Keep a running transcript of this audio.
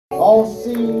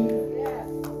all-seeing.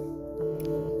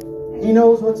 He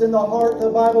knows what's in the heart. The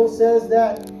Bible says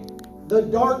that the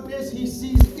darkness, He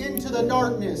sees into the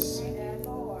darkness.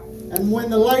 And when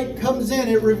the light comes in,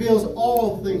 it reveals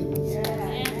all things.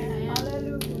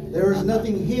 There is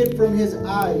nothing hid from His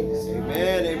eyes.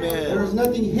 Amen, amen. There is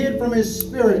nothing hid from His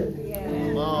Spirit.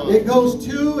 It goes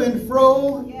to and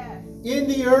fro in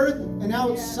the earth and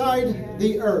outside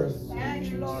the earth.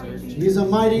 He's a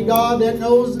mighty God that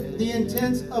knows the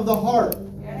intents of the heart,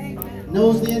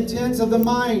 knows the intents of the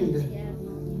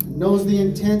mind, knows the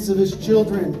intents of His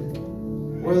children,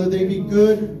 whether they be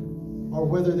good or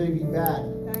whether they be bad.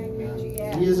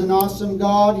 He is an awesome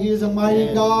God. He is a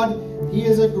mighty God. He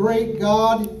is a great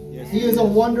God. He is a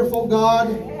wonderful God.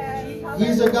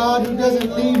 He's a God who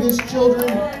doesn't leave His children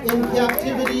in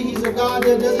captivity. He's a God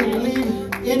that doesn't leave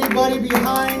anybody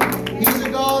behind. He's a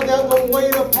God that will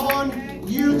wait upon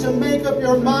you to make up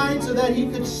your mind so that He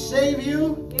could save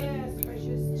you.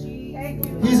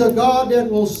 He's a God that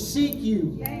will seek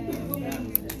you.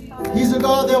 He's a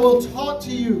God that will talk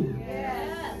to you.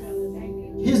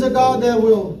 He's a God that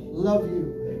will love you.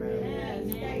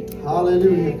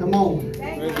 Hallelujah. Come on.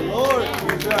 Praise the Lord.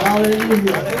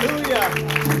 Hallelujah. Hallelujah.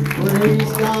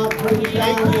 Praise God. Praise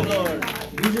Thank you, God. Lord.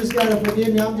 You just got to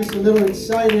forgive me. I'm just a little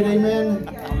excited. Amen.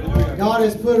 God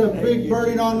has put a big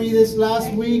burden on me this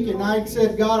last week, and I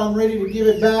said, God, I'm ready to give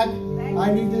it back.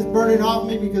 I need this burden off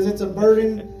me because it's a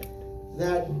burden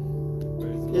that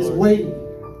is weighty.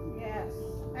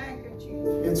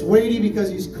 It's weighty because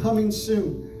He's coming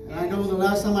soon. And I know the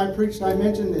last time I preached, I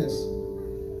mentioned this.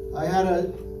 I had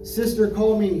a sister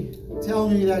call me, tell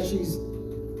me that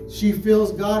she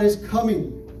feels God is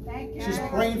coming. She's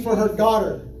praying for her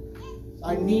daughter.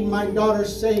 I need my daughter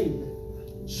saved.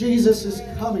 Jesus is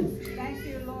coming.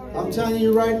 I'm telling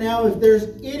you right now, if there's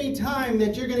any time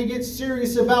that you're going to get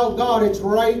serious about God, it's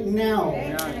right now.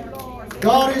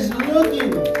 God is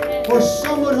looking for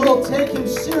someone who will take Him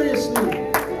seriously.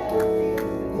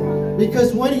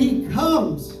 Because when He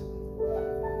comes,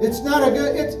 it's not a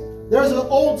good... There's an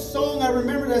old song I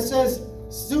remember that says,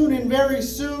 soon and very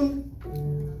soon,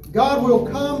 God will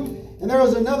come. And there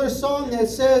was another song that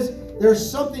says,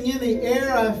 there's something in the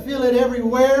air, I feel it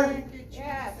everywhere.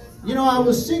 You know, I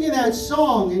was singing that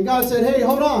song, and God said, hey,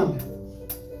 hold on.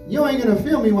 You ain't going to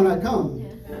feel me when I come.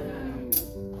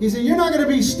 He said, you're not going to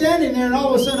be standing there and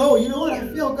all of a sudden, oh, you know what? I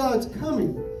feel God's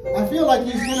coming. I feel like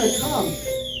He's going to come.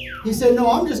 He said, no,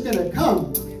 I'm just going to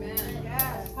come.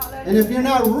 And if you're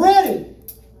not ready,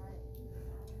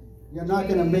 you're not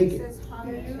going to make it.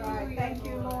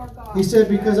 He said,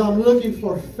 because I'm looking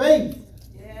for faith.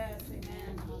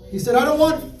 He said, I don't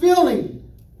want feeling.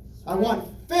 I want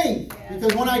faith.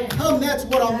 Because when I come, that's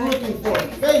what I'm looking for.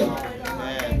 Faith.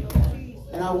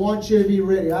 And I want you to be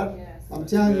ready. I'm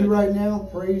telling you right now,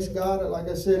 praise God. Like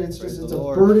I said, it's a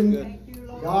burden.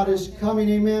 God is coming,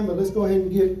 amen. But let's go ahead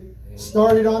and get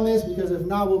started on this, because if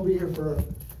not, we'll be here for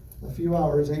a few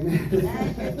hours, amen.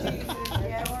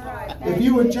 If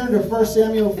you would turn to 1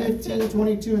 Samuel 15,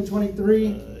 22 and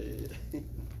 23.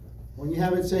 When you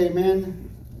have it, say amen.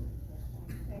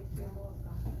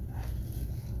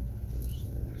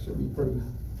 Should be pretty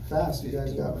fast. You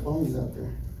guys got phones out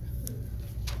there.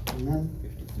 Amen.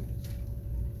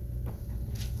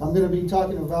 I'm going to be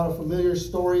talking about a familiar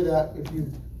story that if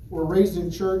you were raised in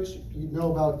church, you'd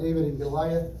know about David and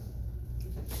Goliath.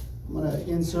 I'm going to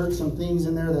insert some things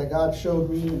in there that God showed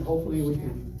me, and hopefully we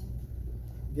can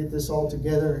get this all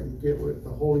together and get what the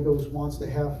Holy Ghost wants to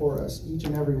have for us, each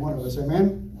and every one of us.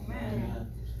 Amen?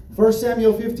 Amen. 1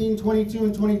 Samuel 15, 22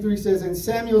 and 23 says, and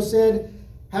Samuel said,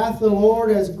 hath the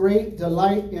Lord as great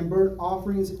delight in burnt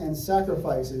offerings and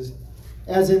sacrifices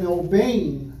as in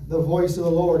obeying the voice of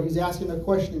the Lord? He's asking a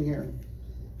question here.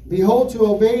 Behold, to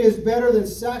obey is better than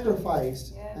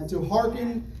sacrifice, and to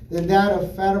hearken than that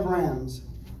of fat of rams.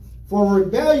 For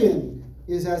rebellion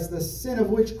is as the sin of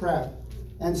witchcraft,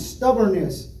 and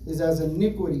stubbornness is as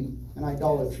iniquity and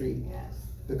idolatry.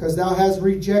 Because thou hast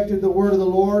rejected the word of the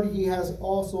Lord, He has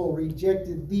also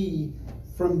rejected thee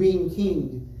from being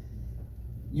king.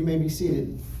 You may be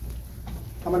seated.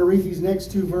 I'm going to read these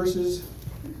next two verses.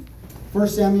 1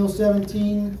 Samuel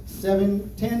 17,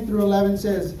 10 through 11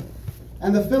 says,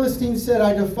 and the Philistines said,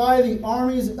 I defy the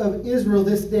armies of Israel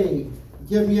this day.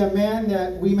 Give me a man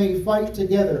that we may fight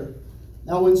together.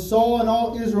 Now when Saul and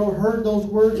all Israel heard those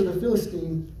words of the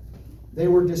Philistine, they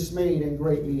were dismayed and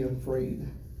greatly afraid.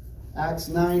 Acts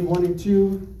 9, 1 and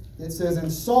 2, it says,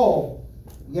 and Saul,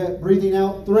 yet breathing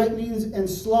out threatenings and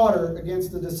slaughter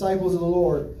against the disciples of the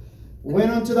Lord,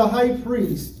 went unto the high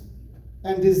priest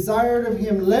and desired of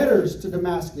him letters to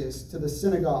Damascus, to the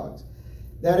synagogues,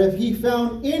 that if he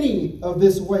found any of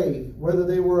this way, whether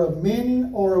they were of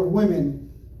men or of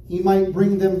women, he might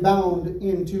bring them bound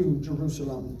into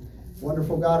Jerusalem.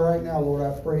 Wonderful God, right now, Lord,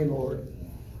 I pray, Lord.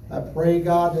 I pray,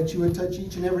 God, that you would touch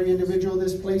each and every individual in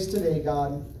this place today,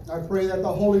 God. I pray that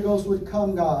the Holy Ghost would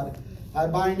come, God. I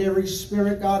bind every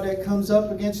spirit, God, that comes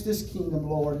up against this kingdom,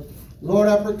 Lord. Lord,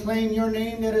 I proclaim your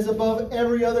name that is above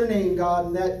every other name, God,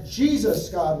 and that Jesus,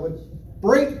 God, would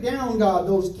break down, God,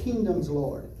 those kingdoms,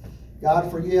 Lord. God,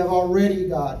 for you have already,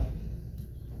 God,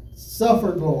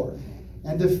 suffered, Lord,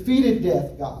 and defeated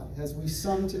death, God, as we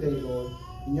sung today, Lord.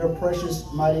 In your precious,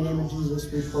 mighty name of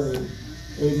Jesus, we pray.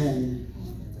 Amen.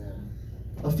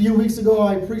 A few weeks ago,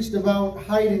 I preached about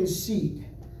hide and seek.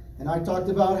 And I talked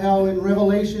about how in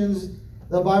Revelations,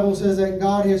 the Bible says that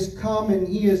God has come and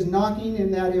he is knocking,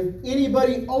 and that if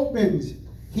anybody opens,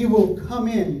 he will come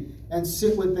in and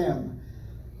sit with them.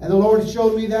 And the Lord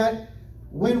showed me that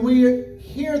when we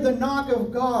hear the knock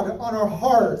of God on our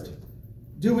heart,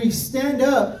 do we stand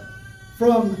up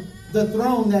from the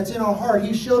throne that's in our heart?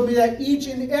 He showed me that each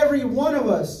and every one of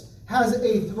us has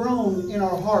a throne in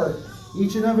our heart.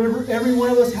 Each and every one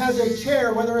of us has a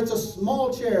chair, whether it's a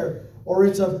small chair or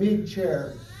it's a big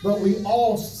chair. But we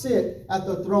all sit at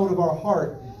the throne of our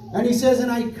heart. And he says,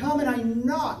 and I come and I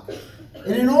knock.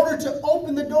 And in order to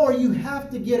open the door, you have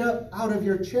to get up out of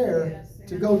your chair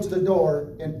to go to the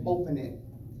door and open it.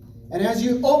 And as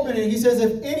you open it, he says,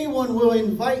 if anyone will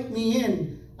invite me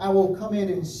in, I will come in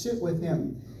and sit with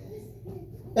him.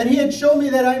 And he had shown me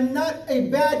that I'm not a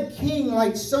bad king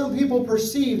like some people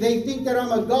perceive. They think that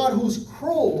I'm a God who's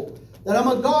cruel, that I'm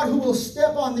a God who will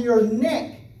step on your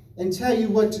neck and tell you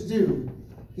what to do.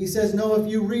 He says, no, if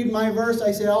you read my verse,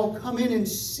 I said, I'll come in and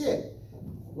sit.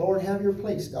 Lord, have your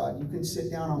place, God. You can sit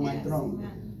down on my throne.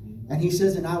 Amen. And he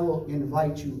says, and I will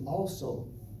invite you also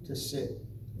to sit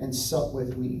and sup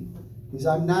with me. He says,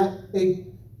 I'm not a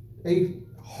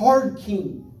hard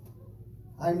king.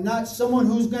 I'm not someone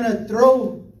who's going to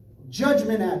throw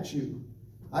judgment at you.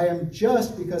 I am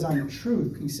just because I'm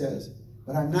truth, he says.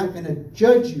 But I'm not going to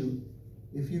judge you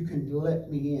if you can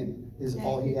let me in, is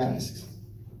all he asks.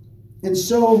 And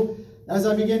so, as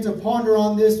I began to ponder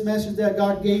on this message that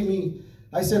God gave me,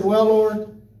 I said, well,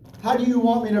 Lord, how do you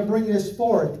want me to bring this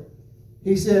forth?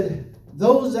 He said,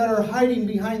 those that are hiding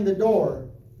behind the door,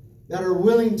 that are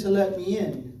willing to let me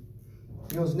in.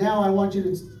 He goes, now I want you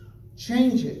to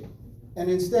change it. And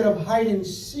instead of hide and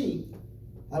seek,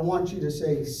 I want you to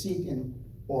say seeking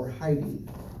or hiding.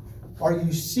 Are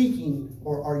you seeking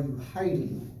or are you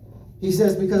hiding? He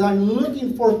says, because I'm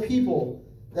looking for people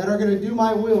that are going to do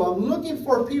my will. I'm looking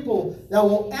for people that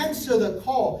will answer the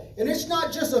call. And it's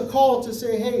not just a call to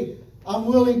say, hey, I'm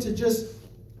willing to just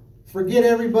forget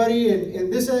everybody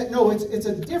and this. No, it's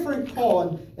a different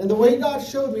call. And the way God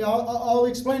showed me, I'll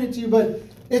explain it to you. But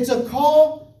it's a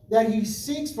call that he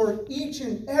seeks for each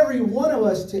and every one of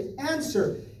us to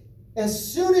answer.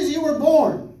 As soon as you were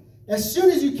born, as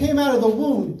soon as you came out of the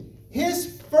womb,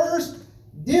 his first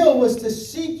deal was to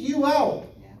seek you out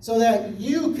so that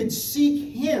you could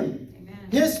seek him. Amen.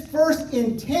 His first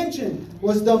intention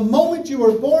was the moment you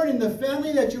were born in the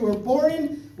family that you were born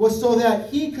in was so that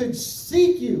he could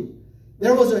seek you.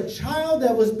 There was a child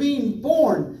that was being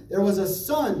born. There was a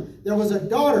son. There was a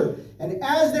daughter. And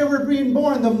as they were being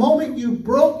born, the moment you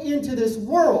broke into this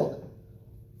world,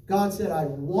 God said, I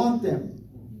want them.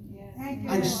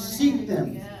 I seek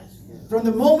them. From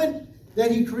the moment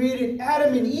that he created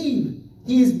Adam and Eve,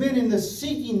 he has been in the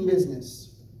seeking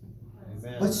business.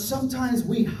 Amen. But sometimes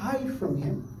we hide from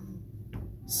him.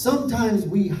 Sometimes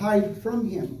we hide from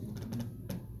him.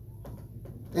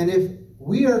 And if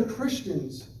we are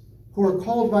Christians who are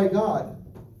called by God,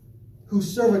 who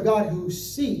serve a God who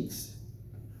seeks,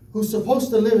 who's supposed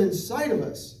to live inside of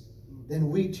us, then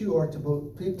we too are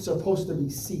supposed to be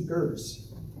seekers.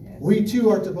 We too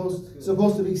are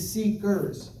supposed to be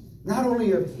seekers, not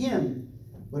only of him,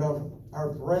 but of our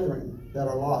brethren that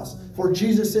are lost. For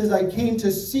Jesus says, I came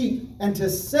to seek and to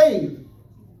save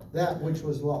that which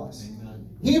was lost. Amen.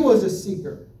 He was a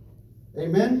seeker.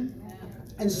 Amen?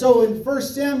 Amen. And so in 1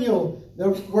 Samuel,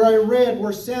 where I read,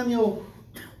 where Samuel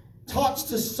talks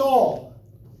to Saul,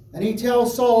 and he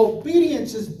tells Saul,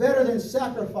 obedience is better than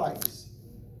sacrifice.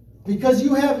 Because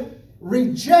you have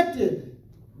rejected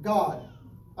God,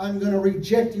 I'm going to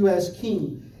reject you as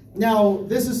king. Now,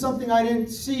 this is something I didn't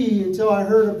see until I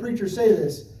heard a preacher say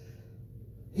this.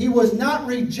 He was not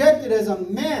rejected as a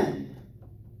man.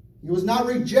 He was not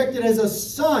rejected as a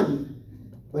son.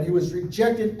 But he was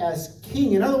rejected as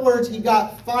king. In other words, he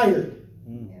got fired.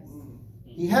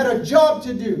 He had a job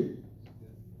to do.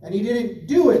 And he didn't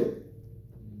do it.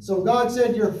 So God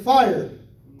said, you're fired.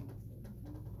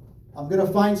 I'm going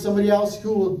to find somebody else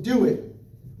who will do it.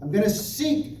 I'm going to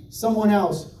seek someone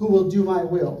else who will do my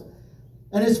will.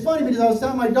 And it's funny because I was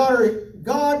telling my daughter,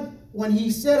 God, when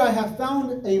he said, I have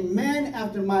found a man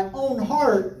after my own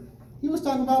heart, he was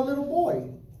talking about a little boy.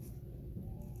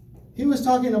 He was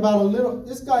talking about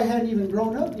this guy hadn't even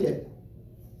grown up yet.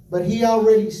 But he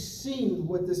already seen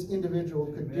what this individual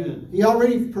could do. He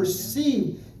already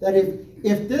perceived that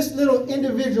if this little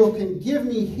individual can give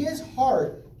me his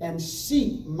heart and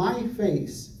seek my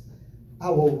face, I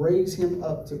will raise him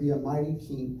up to be a mighty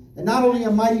king. And not only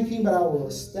a mighty king, but I will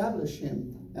establish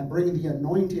him and bring the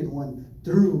anointed one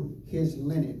through his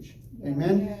lineage.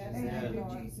 Amen?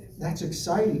 Yes. That's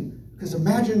exciting. Because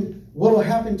imagine what will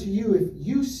happen to you if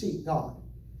you seek God.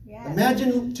 Yes.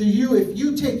 Imagine to you if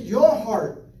you take your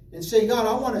heart and say, God,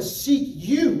 I want to seek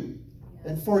you.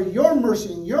 And for your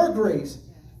mercy and your grace,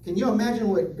 can you imagine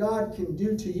what God can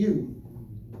do to you?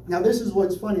 Now, this is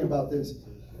what's funny about this.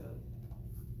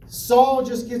 Saul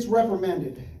just gets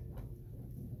reprimanded.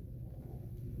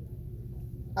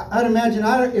 I'd imagine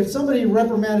if somebody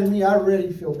reprimanded me, I'd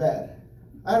already feel bad.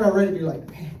 I'd already be like,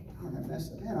 man, I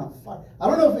messed up. Man, I'm fired. I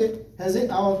don't know if it has it.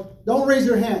 Don't raise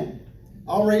your hand.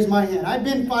 I'll raise my hand. I've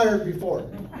been fired before.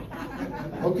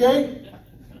 Okay?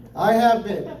 I have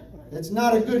been. It's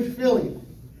not a good feeling.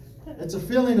 It's a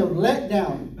feeling of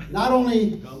letdown. Not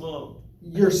only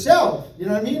yourself, you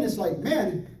know what I mean? It's like,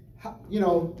 man,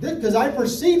 because I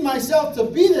perceived myself to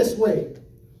be this way.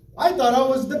 I thought I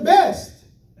was the best.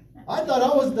 I thought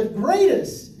I was the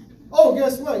greatest. Oh,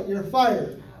 guess what? You're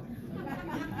fired.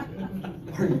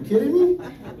 Are you kidding me?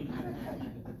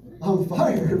 I'm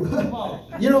fired.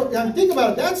 And think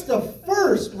about it. That's the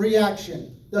first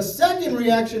reaction. The second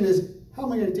reaction is, how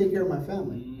am I going to take care of my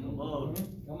family? Come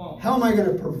on. How am I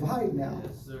going to provide now?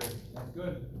 Yes, sir. That's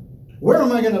good. Where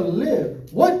am I going to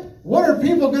live? What are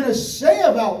people going to say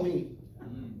about me?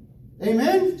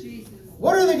 Amen? Jesus.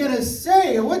 What are they going to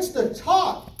say? What's the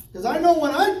talk? Because I know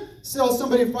when I sell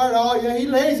somebody fired, oh yeah, he's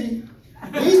lazy.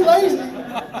 He's lazy.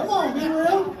 Come on, be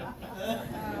real.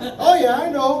 Oh yeah, I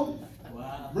know.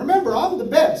 Remember, I'm the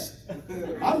best.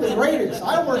 I'm the greatest.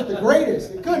 I work the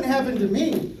greatest. It couldn't happen to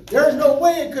me. There's no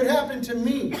way it could happen to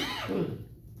me.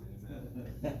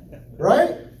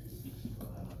 Right?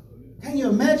 Can you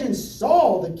imagine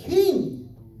Saul, the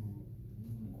king,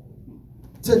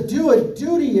 to do a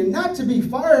duty and not to be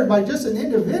fired by just an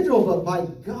individual, but by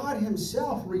God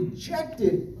himself,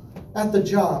 rejected at the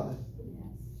job?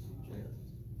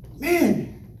 Man.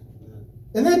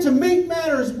 And then to make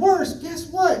matters worse, guess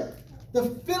what? The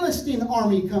Philistine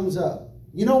army comes up.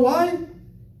 You know why?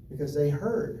 Because they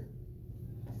heard.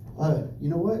 You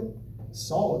know what?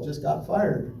 Saul just got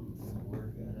fired.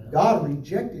 God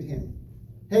rejected him.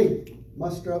 Hey,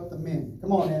 muster up the men.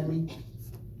 Come on, enemy.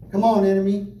 Come on,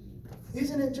 enemy.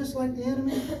 Isn't it just like the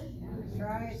enemy? That's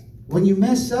right. When you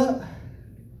mess up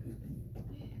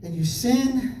and you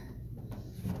sin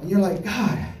and you're like,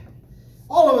 God,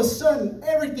 all of a sudden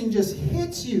everything just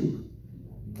hits you.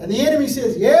 And the enemy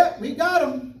says, yeah, we got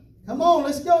him. Come on,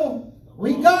 let's go.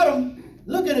 We got him.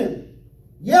 Look at him.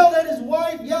 Yelled at his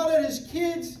wife, yelled at his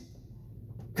kids,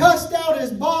 cussed out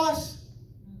his boss,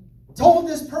 told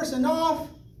this person off,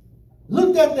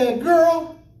 looked at that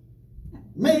girl,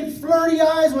 made flirty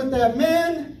eyes with that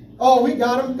man. Oh, we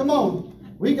got him. Come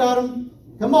on. We got him.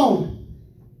 Come on.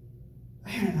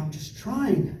 Man, I'm just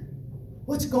trying.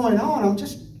 What's going on? I'm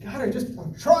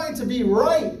trying to be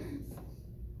right.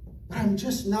 But I'm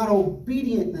just not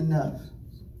obedient enough.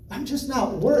 I'm just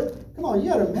not worth. Come on,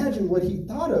 you got to imagine what he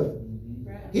thought of.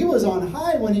 He was on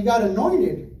high when he got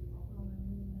anointed.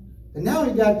 And now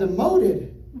he got demoted.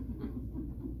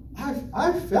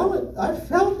 I felt it. I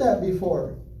felt that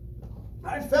before.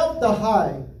 I felt the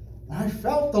high. I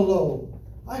felt the low.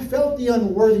 I felt the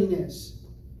unworthiness.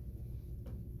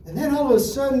 And then all of a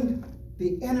sudden,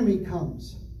 the enemy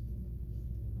comes.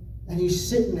 And he's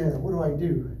sitting there. What do I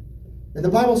do? And the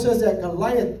Bible says that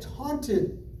Goliath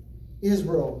taunted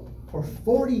Israel for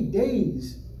 40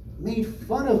 days. Made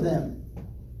fun of them.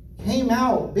 Came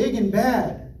out big and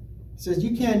bad. Says,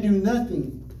 you can't do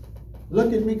nothing.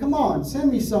 Look at me. Come on,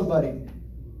 send me somebody.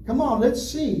 Come on, let's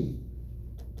see.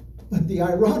 But the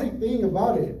ironic thing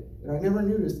about it, that I never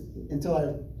knew this until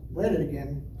I read it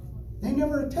again, they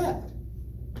never attacked.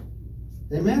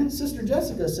 Amen? Sister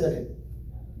Jessica said it.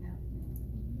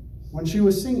 When she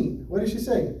was singing, what did she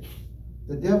say?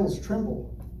 The devils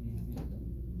tremble.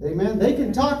 Amen? They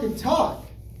can talk and talk,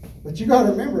 but you got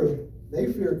to remember,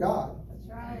 they fear God.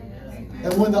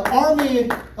 And when the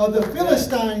army of the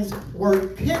Philistines were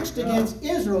pitched against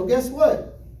Israel, guess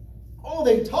what? Oh,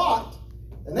 they talked.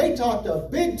 And they talked a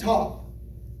big talk.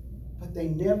 But they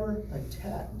never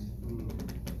attacked.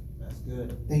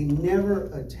 good. They never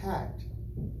attacked.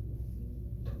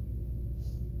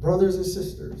 Brothers and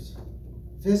sisters,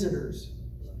 visitors,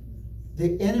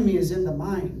 the enemy is in the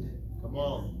mind. Come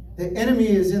on. The enemy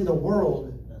is in the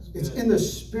world. That's It's good. in the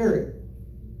spirit.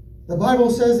 The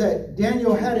Bible says that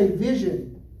Daniel had a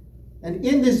vision. And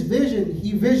in this vision,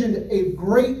 he visioned a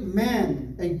great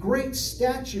man, a great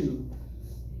statue,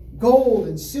 gold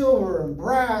and silver and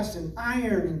brass and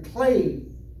iron and clay.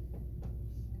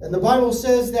 And the Bible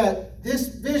says that this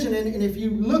vision, and if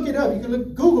you look it up, you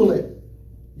can Google it,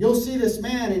 you'll see this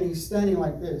man and he's standing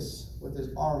like this with his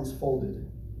arms folded.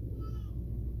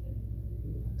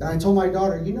 And I told my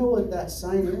daughter, you know what that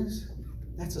sign is?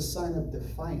 That's a sign of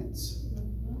defiance.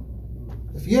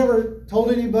 If you ever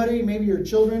told anybody, maybe your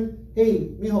children, hey,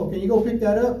 mijo, can you go pick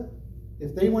that up?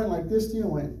 If they went like this to you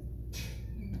and went,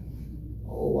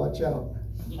 oh, watch out.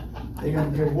 They're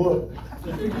going to get whooped.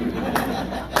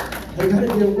 They're going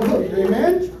to get whooped.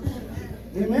 Amen?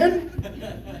 Amen?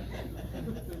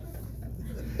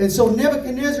 And so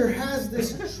Nebuchadnezzar has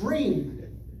this dream.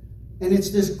 And it's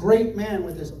this great man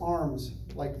with his arms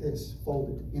like this,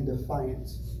 folded in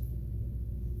defiance.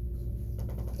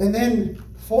 And then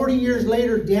 40 years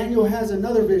later, Daniel has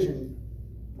another vision.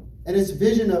 And it's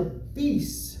vision of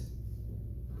beasts.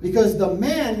 Because the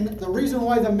reason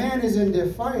why the man is in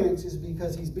defiance is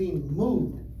because he's being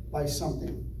moved by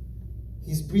something.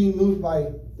 He's being moved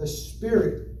by the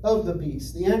spirit of the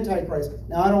beast, the Antichrist.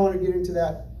 Now, I don't want to get into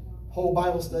that whole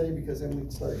Bible study because then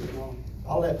we'd start,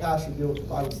 I'll let Pastor deal with the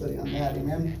Bible study on that,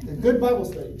 amen? A good Bible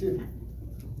study, too.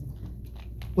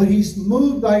 But he's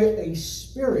moved by a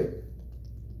spirit.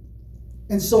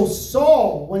 And so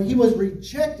Saul, when he was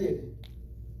rejected,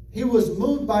 he was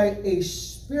moved by a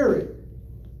spirit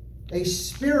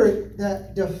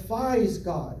that defies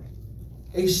God,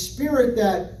 a spirit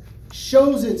that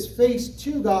shows its face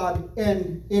to God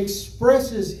and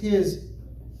expresses his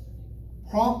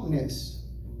promptness,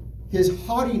 his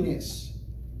haughtiness,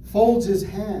 folds his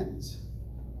hands.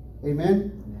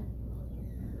 Amen?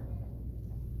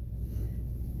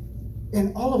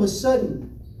 And all of a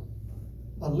sudden,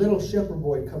 a little shepherd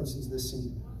boy comes into the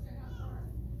scene.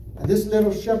 And this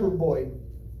little shepherd boy,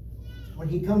 when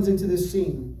he comes into this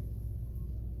scene,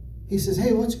 he says,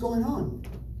 hey, what's going on?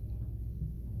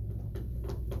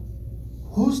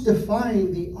 Who's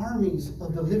defying the armies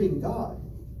of the living God?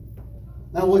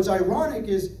 Now, what's ironic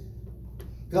is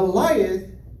Goliath,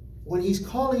 when he's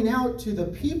calling out to the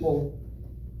people,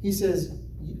 he says,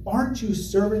 aren't you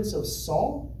servants of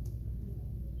Saul?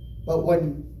 But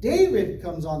when David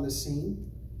comes on the scene,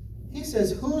 he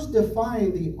says, who's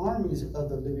defying the armies of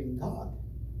the living God?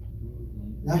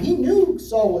 Now, he knew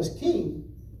Saul was king,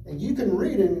 and you can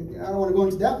read it, and I don't want to go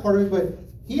into that part of it, but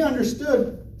he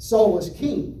understood Saul was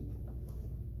king.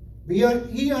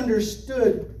 He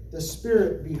understood the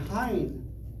spirit behind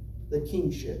the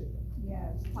kingship.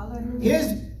 Yes. Hallelujah.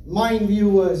 His mind view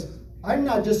was, I'm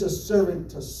not just a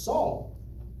servant to Saul,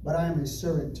 but I am a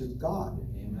servant to God.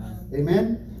 Amen.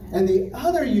 Amen? And the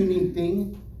other unique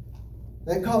thing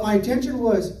that caught my attention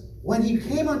was when he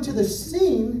came onto the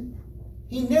scene,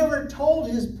 he never told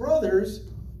his brothers,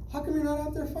 how come you're not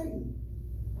out there fighting?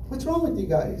 What's wrong with you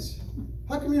guys?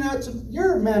 How come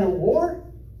you're a man of war?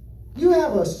 You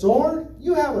have a sword.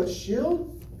 You have a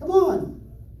shield. Come on.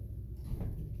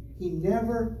 He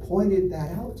never pointed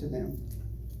that out to them.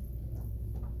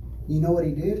 You know what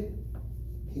he did?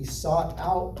 He sought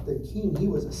out the king. He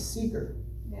was a seeker.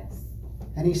 Yes.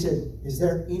 And he said, is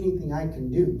there anything I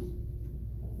can do?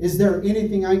 Is there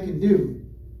anything I can do?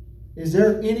 Is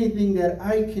there anything that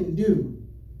I can do?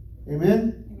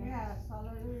 Amen? Yes.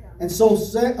 Hallelujah. And so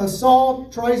Saul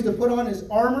tries to put on his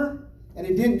armor, and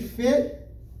it didn't fit.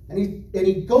 And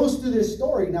he goes through this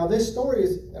story. Now, this story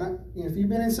is, if you've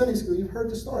been in Sunday school, you've heard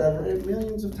the story. I've read it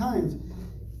millions of times.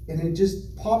 And it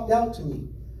just popped out to me.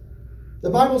 The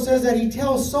Bible says that he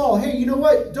tells Saul, hey, you know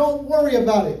what? Don't worry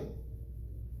about it.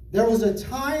 There was a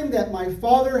time that my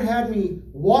father had me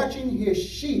watching his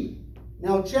sheep.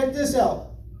 Now, check this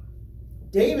out.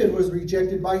 David was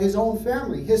rejected by his own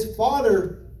family. His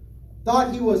father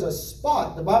thought he was a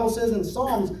spot. The Bible says in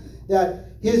Psalms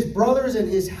that his brothers and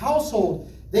his household,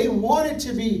 they wanted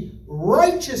to be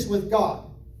righteous with God,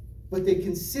 but they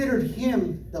considered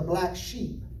him the black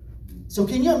sheep. So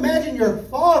can you imagine your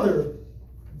father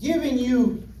giving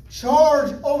you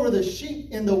charge over the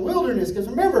sheep in the wilderness? Because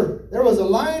remember, there was a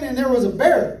lion and there was a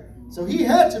bear. So he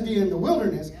had to be in the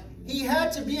wilderness. He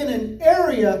had to be in an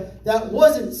area that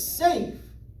wasn't safe.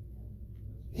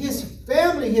 His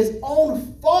family, his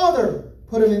own father,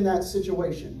 put him in that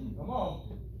situation. Come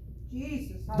on.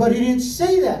 Jesus. But he didn't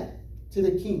say that to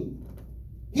the king.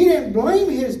 He didn't blame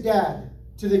his dad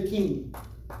to the king.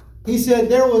 He said,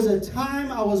 there was a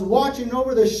time I was watching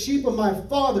over the sheep of my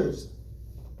fathers.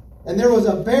 And there was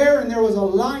a bear and there was a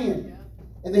lion.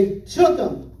 And they took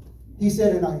them. He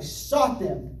said, and I sought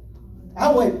them.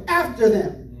 I went after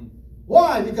them.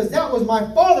 Why? Because that was my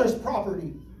father's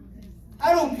property.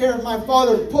 I don't care if my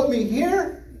father put me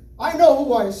here. I know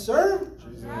who I serve.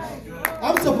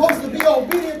 I'm supposed to be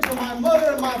obedient to my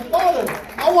mother and my father.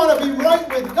 I want to be right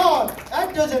with God.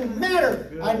 That doesn't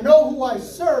matter. I know who I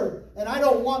serve. And I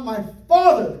don't want my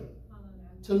father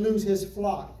to lose his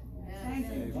flock.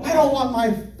 I don't want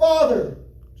my father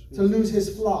to lose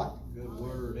his flock. Good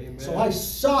word. Amen. So I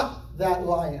sought that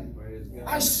lion.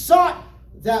 I sought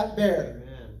that bear.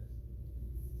 Amen.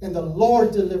 And the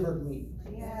Lord delivered me.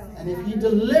 And if he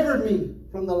delivered me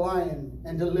from the lion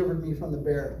and delivered me from the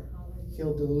bear,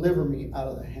 he'll deliver me out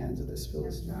of the hands of this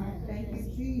Philistine. Thank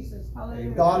you, Jesus. Hallelujah.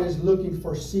 God is looking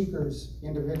for seekers,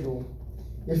 individual.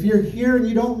 If you're here and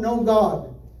you don't know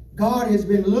God, God has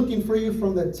been looking for you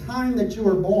from the time that you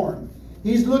were born.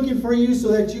 He's looking for you so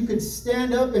that you could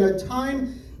stand up in a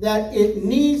time that it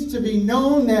needs to be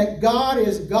known that God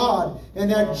is God and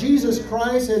that Jesus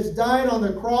Christ has died on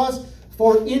the cross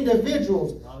for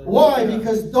individuals. Why?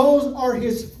 Because those are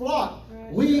his flock.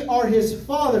 We are his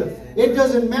father. It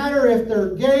doesn't matter if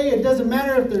they're gay. It doesn't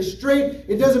matter if they're straight.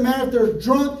 It doesn't matter if they're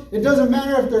drunk. It doesn't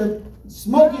matter if they're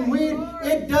smoking weed.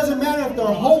 It doesn't matter if they're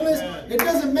homeless. It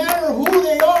doesn't matter who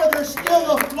they are. They're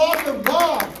still the flock of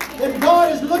God. And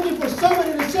God is looking for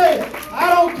somebody to say, I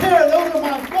don't care. Those are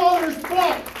my father's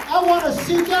flock. I want to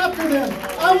seek after them.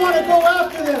 I want to go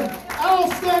after them. I'll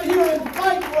stand here and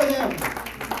fight for them.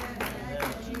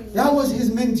 That was his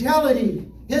mentality.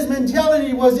 His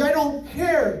mentality was, I don't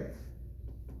care.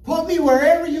 Put me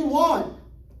wherever you want.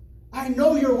 I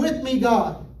know you're with me,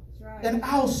 God. And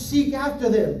I'll seek after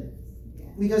them.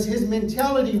 Because his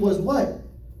mentality was what?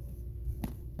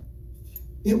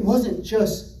 It wasn't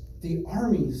just the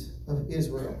armies of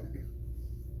Israel.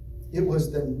 It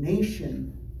was the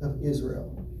nation of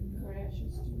Israel.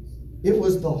 It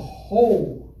was the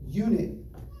whole unit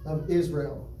of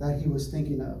Israel that he was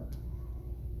thinking of.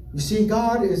 You see,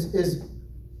 God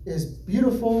is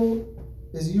beautiful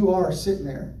as you are sitting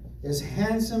there, as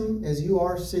handsome as you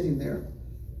are sitting there.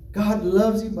 God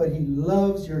loves you, but he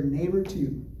loves your neighbor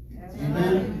too.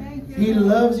 Amen. He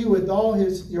loves you with all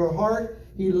your heart.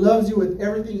 He loves you with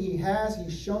everything he has.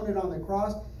 He's shown it on the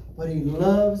cross, but he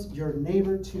loves your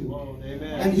neighbor too. Amen.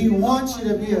 And he wants you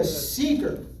to be a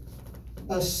seeker.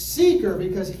 A seeker,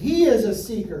 because he is a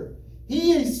seeker.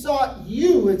 He has sought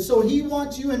you, and so he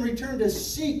wants you in return to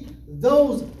seek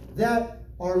those that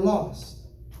are lost.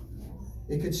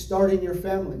 It could start in your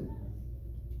family.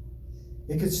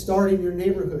 It could start in your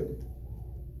neighborhood.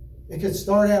 It could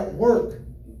start at work.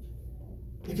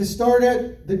 It could start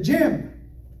at the gym.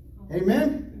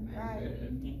 Amen?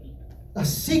 A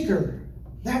seeker.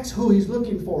 That's who he's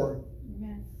looking for.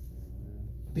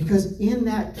 Because in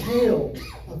that tale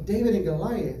of David and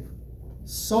Goliath,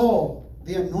 Saul,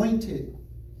 the anointed,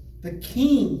 the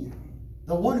king,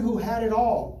 the one who had it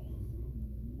all,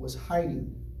 was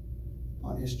hiding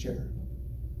on his chair.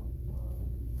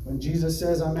 When Jesus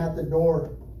says, I'm at the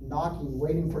door, knocking,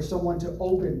 waiting for someone to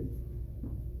open,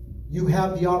 you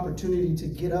have the opportunity to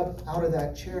get up out of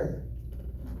that chair.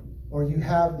 Or you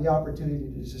have the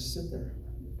opportunity to just sit there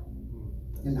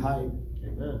and hide.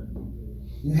 Amen.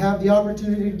 You have the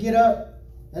opportunity to get up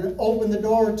and open the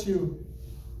door to,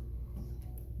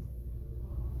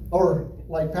 or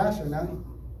like Pastor now,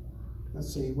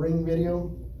 let's see, Ring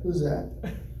Video, who's that?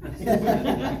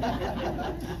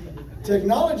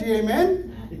 Technology,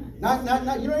 amen? Not,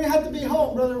 you don't even have to be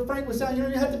home. Brother Frank was saying, you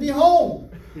don't even have to be home.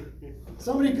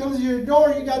 Somebody comes to your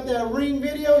door, you got that Ring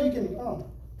Video, you can,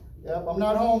 oh, yep, I'm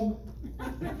not home.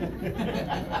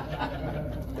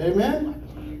 Amen?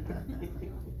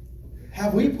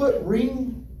 Have we put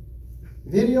Ring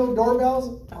Video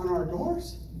doorbells on our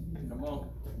doors? Come on.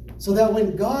 So that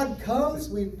when God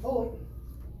comes,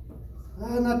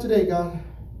 not today, God.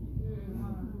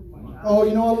 Oh,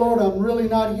 you know what, Lord, I'm really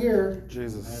not here.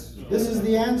 Jesus. This is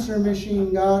the answer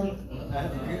machine, God.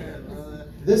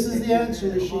 This is the answer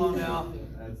machine.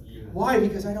 Why?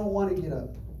 Because I don't want to get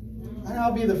up. And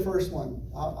I'll be the first one.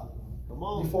 Come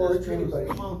on. Before That's true. anybody.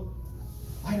 Come on.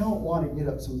 I don't want to get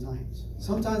up sometimes.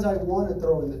 Sometimes I want to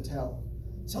throw in the towel.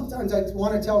 Sometimes I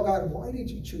want to tell God, why did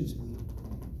you choose me?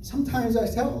 Sometimes I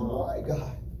tell him, why,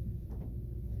 God?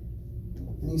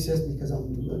 And he says, because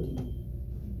I'm looking.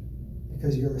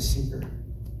 Because you're a seeker.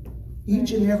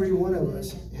 Each and every one of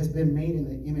us has been made in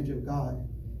the image of God.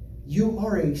 You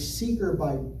are a seeker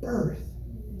by birth.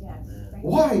 Yes.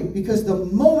 Why? Because the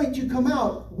moment you come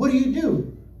out, what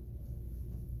do?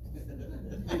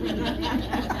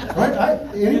 Right?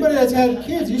 Anybody that's had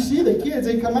kids, you see the kids,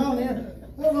 they come out there.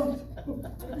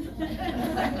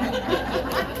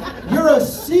 You're a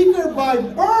seeker by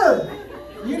birth.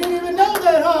 You didn't even know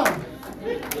that, huh?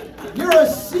 You're a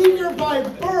seeker by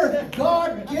birth.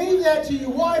 God gave that to you.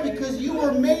 Why? Because you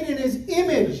were made in His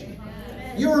image.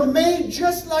 You were made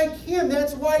just like Him.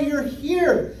 That's why you're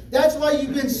here. That's why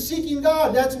you've been seeking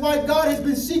God. That's why God has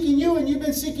been seeking you and you've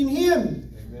been seeking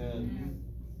Him. Amen.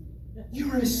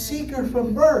 You're a seeker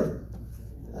from birth.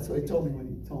 That's what He told me when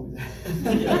He told me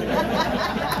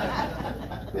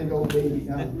that. Big old baby,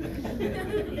 huh?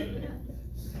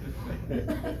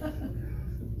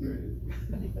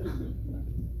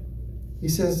 He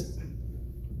says,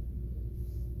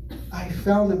 I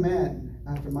found a man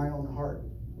after my own heart.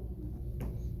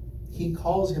 He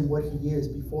calls him what he is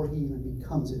before he even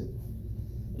becomes it.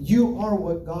 You are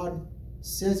what God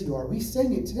says you are. We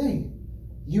sang it today.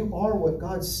 You are what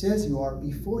God says you are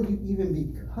before you even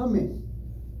become it.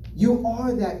 You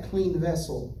are that clean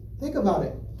vessel. Think about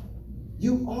it.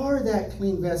 You are that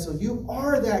clean vessel. You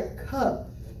are that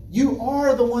cup. You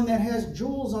are the one that has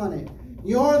jewels on it.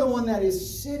 You are the one that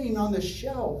is sitting on the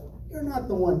shelf. You're not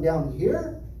the one down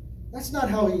here. That's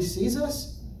not how He sees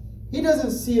us. He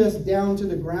doesn't see us down to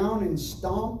the ground and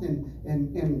stomped and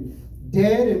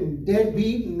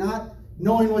deadbeat and not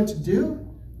knowing what to do.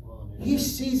 He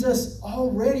sees us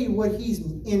already what He's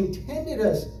intended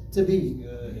us to be.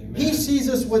 He sees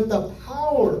us with the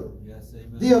power,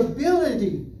 the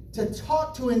ability to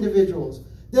talk to individuals,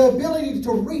 the ability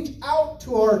to reach out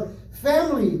to our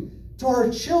family, to our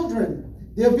children,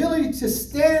 the ability to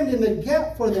stand in the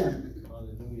gap for them.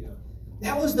 Hallelujah.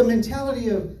 That was the mentality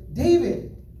of David.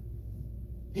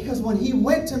 Because when he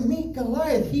went to meet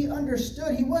Goliath, he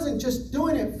understood he wasn't just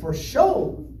doing it for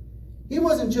show. He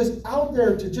wasn't just out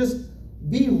there to just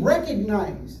be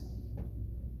recognized.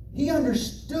 He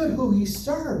understood who he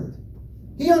served.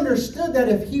 He understood that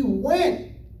if he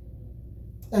went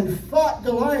and fought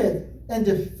Goliath and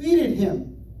defeated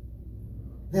him,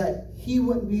 that he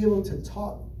wouldn't be able to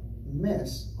talk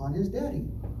mess on his daddy.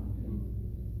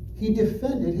 He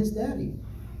defended his daddy.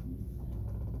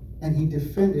 And he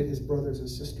defended his brothers and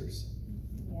sisters.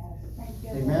 Yes, thank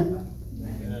you. Amen?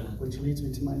 Amen. Which leads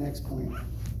me to my next point.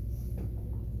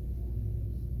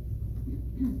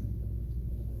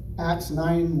 Acts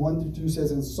 9, 1-2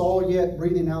 says, And Saul yet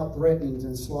breathing out threatenings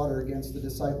and slaughter against the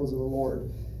disciples of the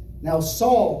Lord. Now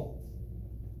Saul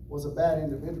was a bad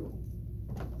individual.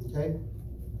 Okay?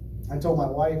 I told my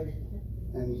wife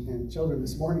and children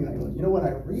this morning, I go, you know, when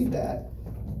I read that,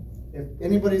 if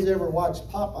anybody's ever watched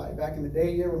Popeye back in the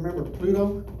day, you ever remember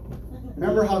Pluto?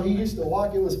 Remember how he used to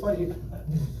walk? It was funny.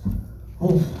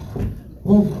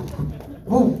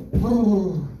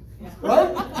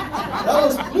 Right? That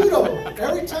was Pluto.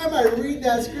 Every time I read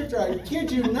that scripture, I kid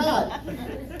you not,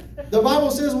 the Bible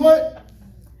says what?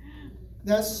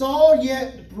 That Saul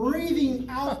yet breathing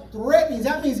out threatenings.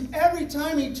 That means every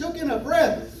time he took in a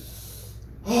breath,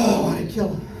 oh, I want to kill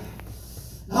him.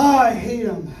 Oh, I hate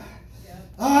him.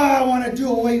 Oh, I want to do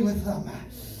away with them.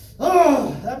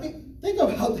 Oh, think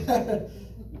about that.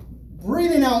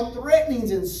 Breathing out threatenings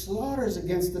and slaughters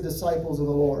against the disciples of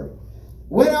the Lord.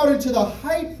 Went out into the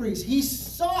high priest. He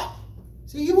sought.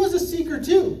 See, he was a seeker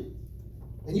too.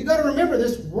 And you got to remember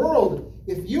this world,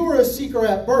 if you were a seeker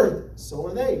at birth, so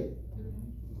are they.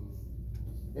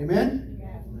 Amen?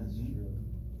 That's true.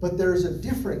 But there's a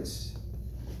difference.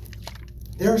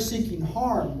 They're seeking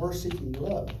harm. We're seeking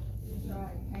love. That's right.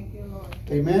 Thank you, Lord.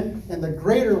 Amen? And the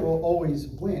greater will always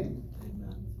win.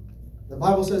 The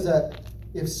Bible says that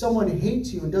if someone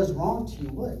hates you and does wrong to you,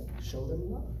 what? Show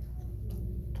them love.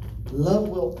 Love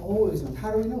will always win.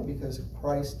 How do we know? Because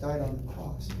Christ died on the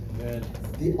cross. Amen.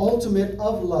 The ultimate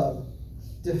of love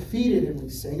defeated, and we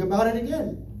sing about it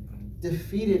again,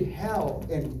 defeated hell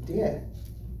and death.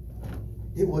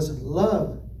 It was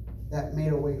love that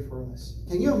made a way for us.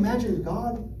 Can you imagine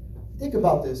God? Think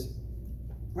about this.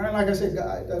 Right, like I said,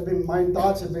 my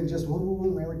thoughts have been just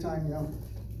boom every time, you know.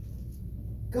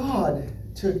 God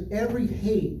took every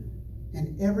hate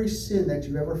and every sin that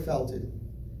you ever felt it.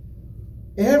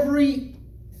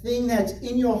 Everything that's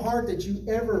in your heart that you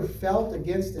ever felt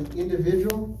against an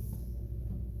individual,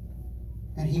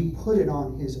 and He put it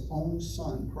on His own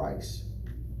Son, Christ,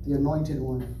 the Anointed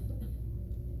One.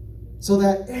 So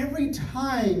that every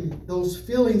time those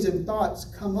feelings and thoughts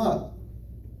come up,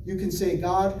 you can say,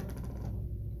 God,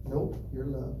 nope, you're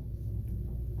love.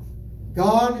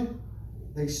 God,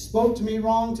 they spoke to me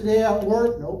wrong today at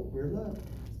work. Nope, you're love.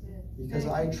 Because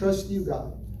I trust you,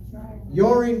 God.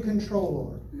 You're in control,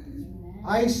 Lord.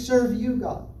 I serve you,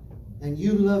 God. And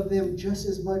you love them just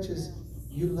as much as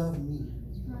you love me.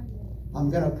 I'm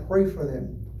going to pray for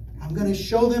them. I'm going to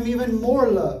show them even more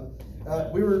love.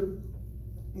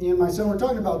 Me and my son were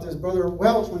talking about this. Brother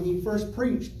Welch, when he first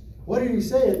preached, what did he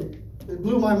say? It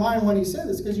blew my mind when he said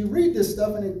this, because you read this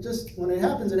stuff and it just, when it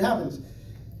happens, it happens.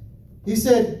 He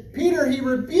said, Peter he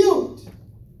rebuked,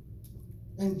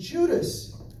 and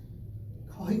Judas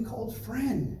he called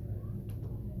friend,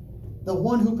 the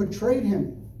one who betrayed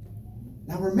him.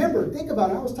 Now remember, think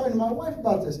about it. I was talking to my wife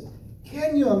about this.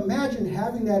 Can you imagine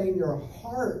having that in your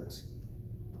heart?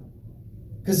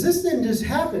 Because this didn't just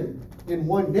happen in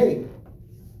one day.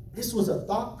 This was a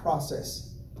thought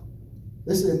process.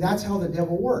 And that's how the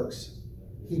devil works.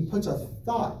 He puts a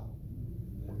thought.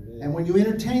 And when you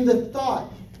entertain the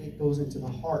thought, it goes into the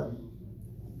heart.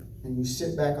 And you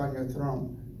sit back on your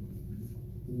throne.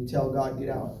 And you tell God, get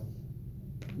out.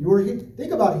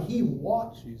 Think about it. He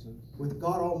walked with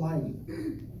God Almighty.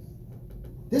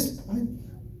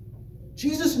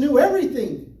 Jesus knew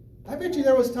everything. I bet you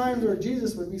there was times where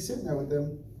Jesus would be sitting there with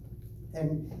them.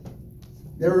 And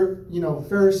there were,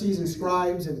 Pharisees and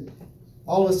scribes, and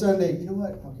all of a sudden they, you know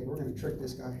what? Okay, we're going to trick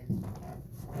this guy.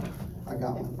 I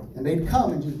got one. And they'd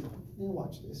come and just,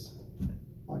 watch this.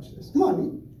 Watch this. Come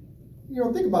on,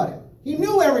 think about it. He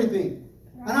knew everything.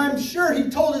 And I'm sure he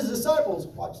told his disciples,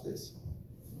 watch this.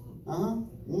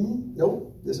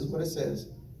 Nope, this is what it says.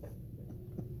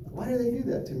 Why do they do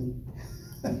that to me?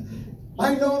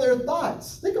 I know their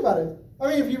thoughts. Think about it.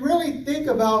 If you really think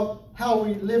about how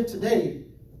we live today,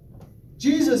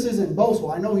 Jesus isn't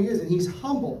boastful. I know he isn't. He's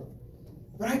humble.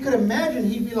 But I could imagine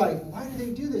he'd be like, why do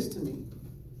they do this to me?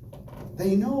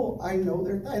 They know I know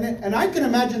their thoughts. And I can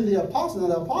imagine the apostles. Now,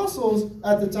 the apostles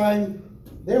at the time,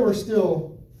 they were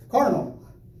still carnal.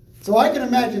 So I can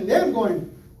imagine them going,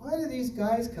 why do these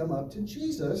guys come up to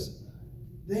Jesus?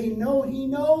 They know he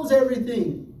knows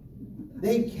everything.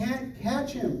 They can't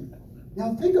catch him.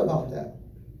 Now think about that.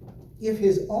 If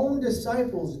his own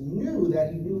disciples knew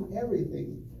that he knew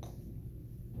everything,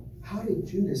 how did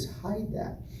Judas hide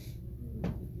that?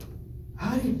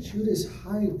 How did Judas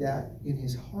hide that in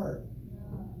his heart?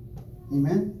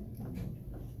 Amen?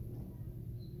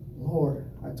 Lord,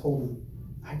 I told him,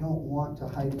 I don't want to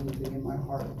hide anything in my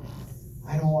heart.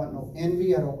 I don't want no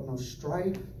envy. I don't want no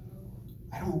strife.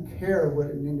 I don't care what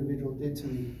an individual did to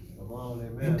me. Come on,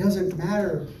 amen. It doesn't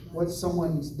matter what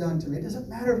someone's done to me. It doesn't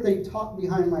matter if they talk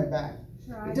behind my back.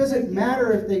 It doesn't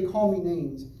matter if they call me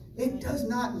names. It does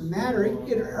not matter.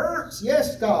 It hurts.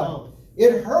 Yes, God.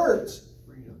 It hurts.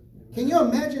 Can you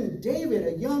imagine David,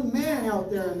 a young man out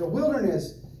there in the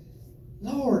wilderness?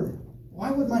 Lord,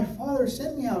 why would my father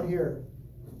send me out here?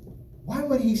 Why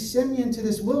would he send me into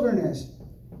this wilderness?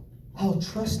 I'll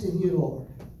trust in you, Lord.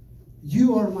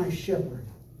 You are my shepherd.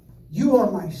 You are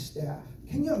my staff.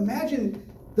 Can you imagine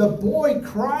the boy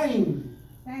crying?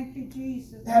 Thank you,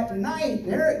 Jesus. At night,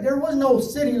 there was no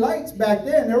city lights back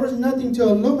then. There was nothing to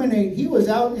illuminate. He was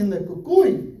out in the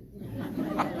kukui.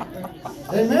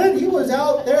 Amen. He was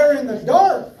out there in the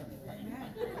dark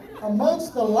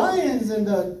amongst the lions and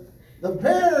the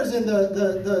bears and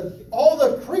all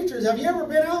the creatures. Have you ever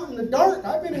been out in the dark?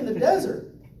 I've been in the desert.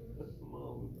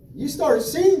 You start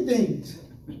seeing things.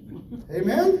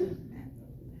 Amen.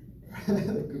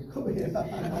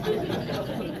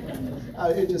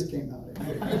 It just came out.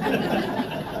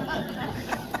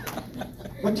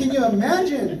 But can you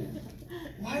imagine?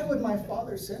 Why would my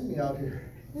father send me out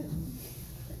here?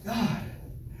 God.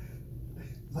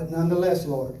 But nonetheless,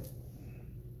 Lord,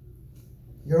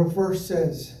 your verse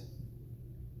says,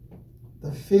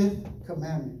 the fifth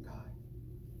commandment, God,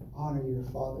 honor your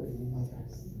father and your mother.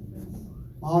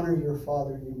 Honor your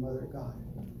father and your mother, God.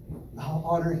 I'll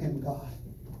honor him, God.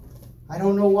 I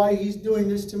don't know why he's doing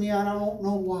this to me. I don't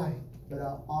know why. But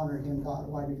I'll honor him, God.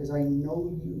 Why? Because I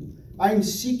know you. I'm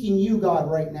seeking you,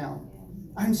 God, right now.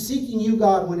 I'm seeking you,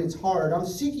 God, when it's hard. I'm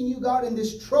seeking you, God, in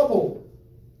this trouble.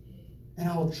 And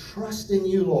I'll trust in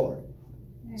you, Lord.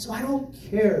 So I don't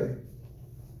care.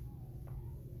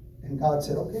 And God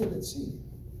said, okay, let's see.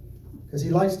 Because he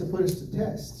likes to put us to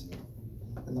test.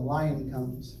 And the lion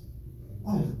comes.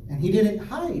 Oh, and he didn't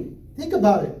hide. Think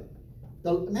about it.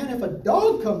 Man, if a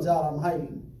dog comes out, I'm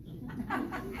hiding.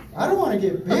 I don't want to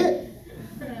get bit.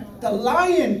 The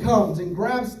lion comes and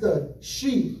grabs the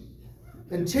sheep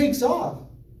and takes off.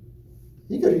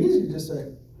 He could have easily just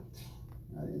said,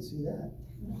 I didn't see that.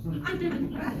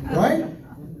 Right?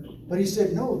 But he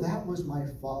said, no, that was my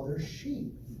father's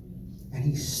sheep. And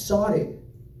he sought it.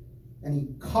 And he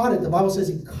caught it. The Bible says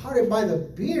he caught it by the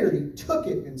beard. He took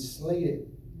it and slayed it.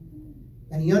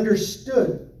 And he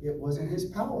understood it wasn't his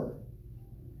power.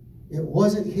 It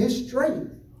wasn't his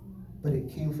strength. But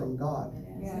it came from God.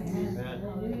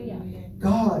 Amen.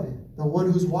 God, the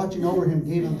one who's watching over him,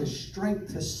 gave him the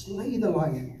strength to slay the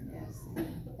lion.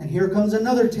 And here comes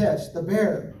another test, the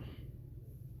bear.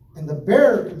 And the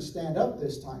bear can stand up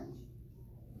this time.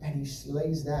 And he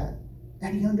slays that.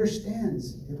 And he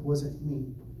understands it wasn't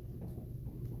me.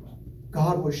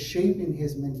 God was shaping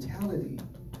his mentality.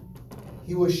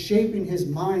 He was shaping his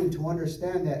mind to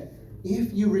understand that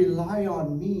if you rely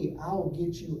on me, I'll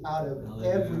get you out of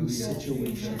every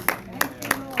situation.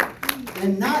 Thank you, Lord.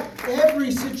 And not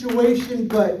every situation,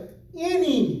 but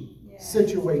any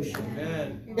situation.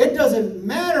 Amen. It doesn't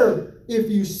matter if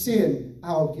you sin,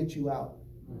 I'll get you out.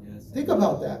 Yes. Think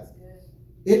about that.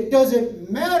 It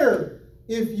doesn't matter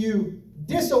if you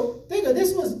think of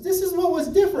this is what was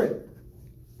different.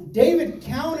 David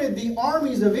counted the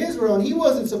armies of Israel, and he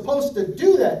wasn't supposed to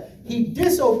do that. He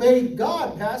disobeyed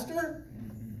God, Pastor.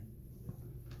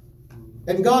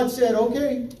 And God said,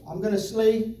 okay, I'm going to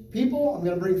slay people. I'm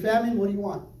going to bring famine. What do you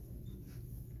want?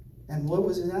 And what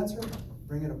was his answer?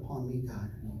 Bring it upon me,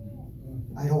 God.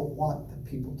 I don't want the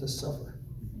people to suffer.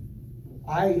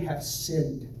 I have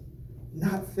sinned,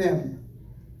 not them.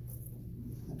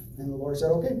 And the Lord said,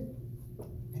 okay.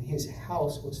 And his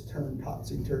house was turned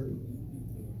topsy-turvy.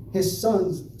 His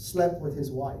sons slept with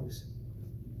his wives.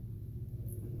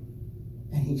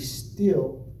 And he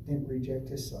still didn't reject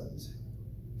his sons.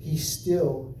 He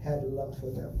still had love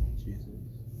for them. Jesus.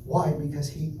 Why? Because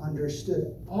he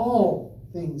understood all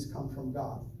things come from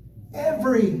God.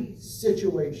 Every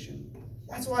situation.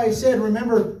 That's why I said,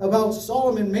 remember about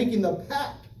Solomon making the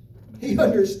pact. He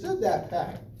understood that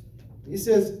pact. He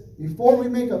says, before we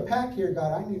make a pact here,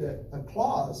 God, I need a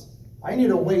clause. I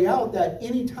need a way out that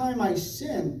anytime I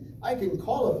sin, I can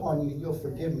call upon you and you'll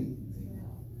forgive me.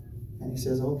 And he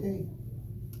says, okay.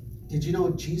 Did you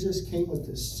know Jesus came with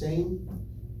the same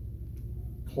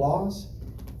clause?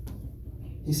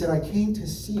 He said, I came to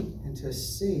seek and to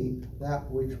save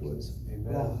that which was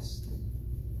lost.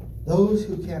 Those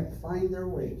who can't find their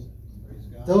way.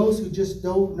 Those who just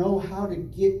don't know how to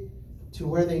get to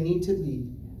where they need to be.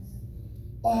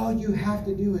 All you have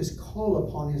to do is call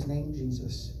upon his name,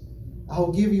 Jesus.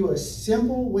 I'll give you a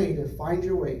simple way to find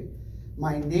your way.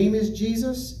 My name is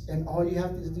Jesus, and all you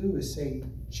have to do is say,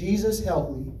 Jesus,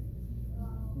 help me.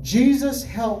 Jesus,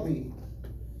 help me.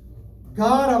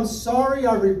 God, I'm sorry.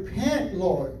 I repent,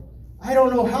 Lord. I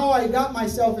don't know how I got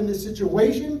myself in this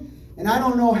situation, and I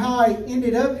don't know how I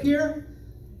ended up here.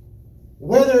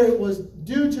 Whether it was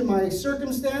due to my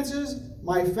circumstances,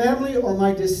 my family, or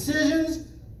my decisions,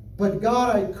 but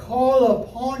God, I call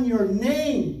upon your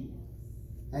name.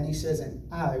 And he says,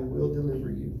 and I will deliver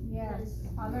you. Yes.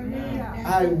 Hallelujah.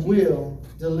 I will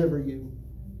deliver you.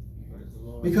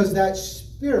 Because that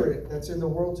spirit that's in the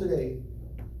world today,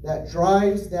 that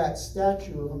drives that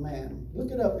statue of a man.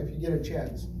 Look it up if you get a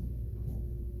chance.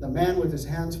 The man with his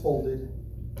hands folded.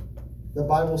 The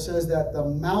Bible says that the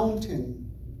mountain,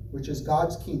 which is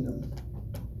God's kingdom,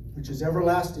 which is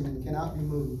everlasting and cannot be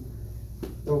moved,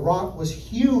 the rock was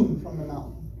hewn from the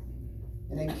mountain.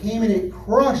 And it came and it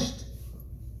crushed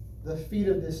the feet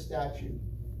of this statue.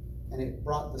 And it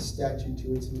brought the statue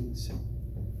to its knees.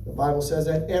 The Bible says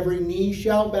that every knee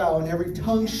shall bow and every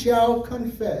tongue shall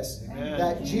confess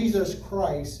that Jesus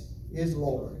Christ is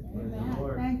Lord. Amen.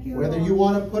 Thank you, Whether Lord. you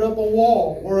want to put up a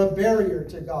wall or a barrier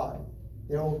to God,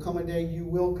 there will come a day you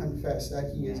will confess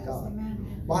that he is God.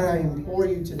 Amen. But I implore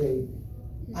you today,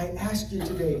 I ask you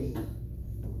today,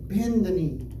 bend the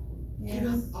knee. Get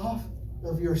up off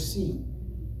of your seat.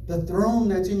 The throne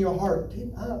that's in your heart,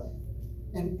 get up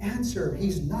and answer.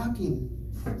 He's knocking.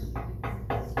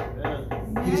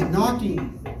 He's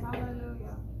knocking.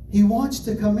 Hallelujah. He wants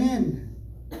to come in.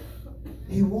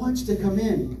 He wants to come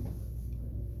in.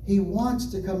 He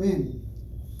wants to come in.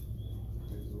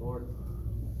 Praise the Lord.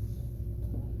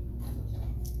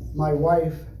 My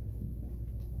wife,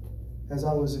 as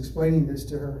I was explaining this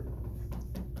to her,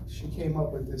 she came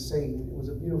up with this saying. It was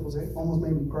a beautiful saying. Almost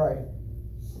made me cry.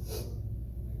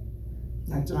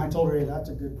 And I told her, hey, that's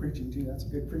a good preaching too. That's a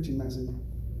good preaching message.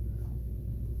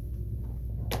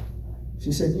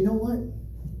 She said, you know what?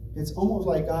 It's almost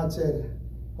like God said,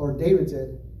 or David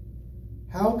said,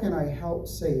 how can I help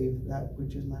save that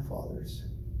which is my father's?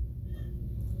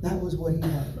 That was what he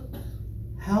had.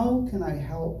 How can I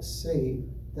help save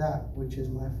that which is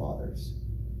my father's?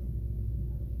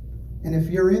 And if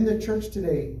you're in the church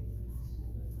today,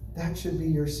 that should be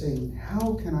your saying.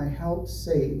 How can I help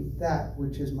save that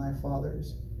which is my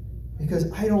father's?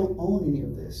 Because I don't own any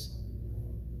of this.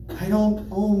 I don't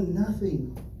own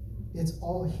nothing. It's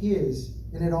all his,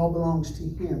 and it all belongs to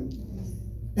him.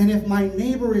 And if my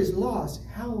neighbor is lost,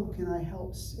 how can I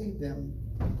help save them?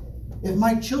 If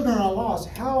my children are lost,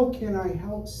 how can I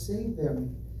help save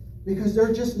them? Because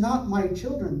they're just not my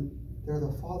children. They're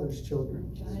the Father's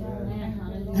children.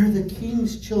 Amen. They're the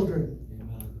King's children.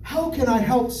 How can I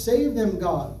help save them,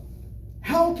 God?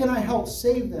 How can I help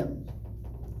save them?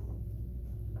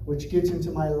 Which gets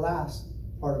into my last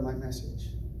part of my message.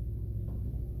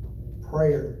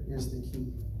 Prayer is the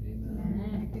key.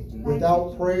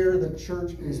 Without prayer, the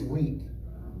church is weak.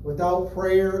 Without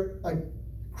prayer, a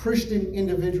Christian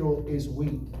individual is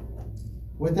weak.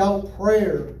 Without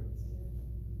prayer,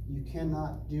 you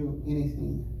cannot do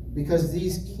anything. Because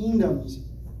these kingdoms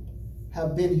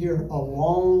have been here a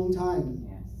long time.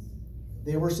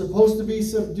 They were supposed to be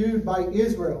subdued by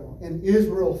Israel, and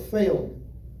Israel failed.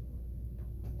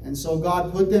 And so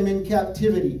God put them in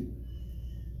captivity.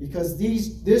 Because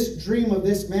this dream of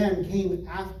this man came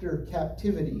after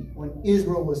captivity, when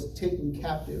Israel was taken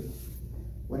captive.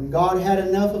 When God had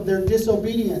enough of their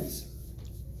disobedience.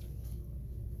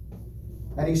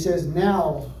 And he says,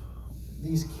 now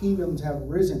these kingdoms have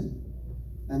risen,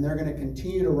 and they're going to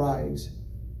continue to rise.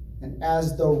 And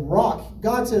as the rock,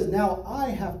 God says, now I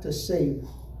have to save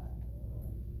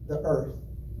the earth.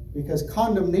 Because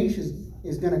condemnation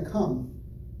is going to come,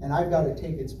 and I've got to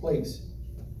take its place.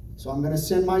 So I'm going to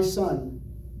send my son,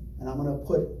 and I'm going to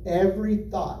put every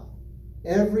thought,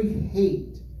 every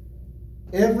hate,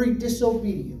 every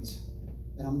disobedience,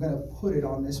 and I'm going to put it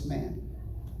on this man.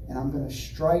 And I'm going to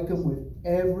strike him with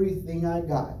everything I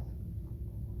got.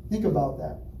 Think about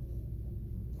that.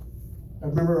 I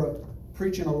remember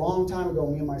preaching a long time ago,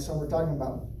 me and my son were talking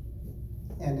about,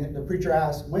 and the preacher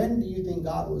asked, when do you think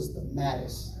God was the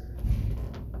maddest?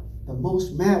 The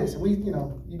most maddest. And we,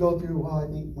 you go through, well, I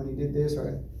think when he did this,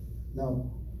 or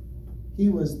no. He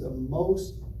was the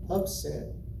most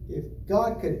upset. If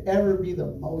God could ever be the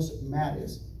most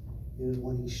maddest, it was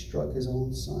when he struck his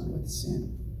own son with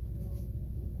sin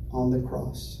on the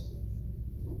cross.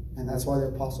 And that's why the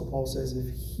Apostle Paul says,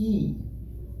 if he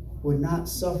would not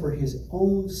suffer his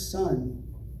own son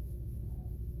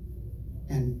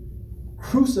and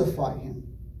crucify him,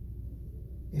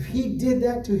 if he did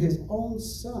that to his own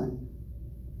son,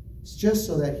 it's just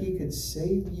so that he could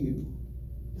save you.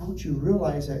 Don't you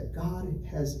realize that God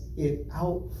has it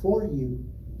out for you?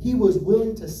 He was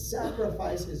willing to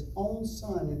sacrifice his own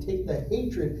son and take the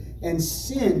hatred and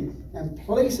sin and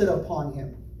place it upon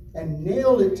him and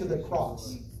nailed it to the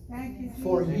cross.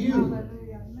 For you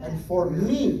and for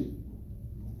me.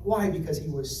 Why? Because he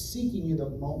was seeking you the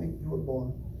moment you were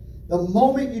born. The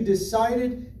moment you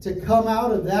decided to come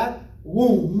out of that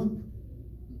womb,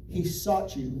 he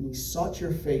sought you, and he sought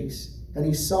your face, and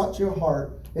he sought your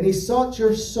heart, and he sought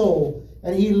your soul,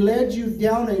 and he led you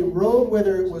down a road,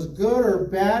 whether it was good or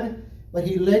bad, but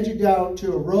he led you down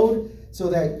to a road so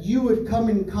that you would come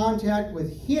in contact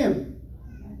with him,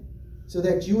 so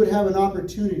that you would have an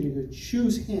opportunity to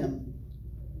choose him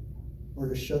or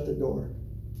to shut the door.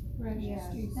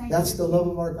 That's the love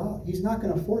of our God. He's not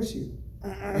going to force you.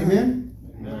 Amen?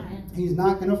 Amen. He's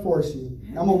not going to force you.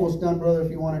 I'm almost done, brother,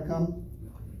 if you want to come.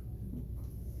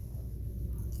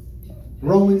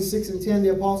 Romans 6:10,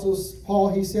 the Apostle Paul,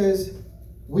 he says,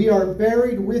 we are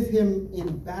buried with him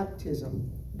in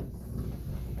baptism.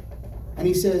 And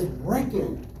he says,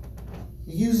 reckon.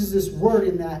 He uses this word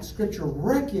in that scripture,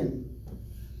 reckon.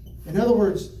 In other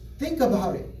words, think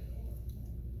about it.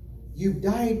 You've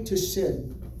died to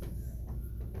sin.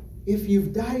 If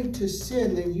you've died to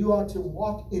sin, then you ought to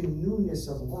walk in newness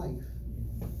of life.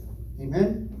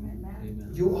 Amen? Amen.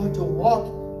 You ought to walk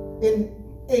in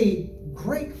a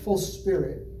grateful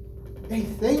spirit, a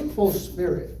thankful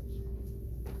spirit,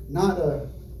 not a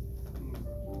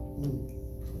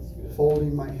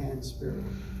folding my hands spirit.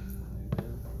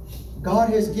 God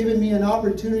has given me an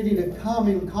opportunity to come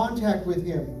in contact with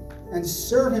him and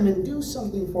serve him and do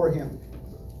something for him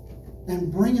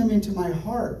and bring him into my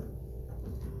heart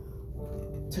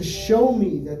to show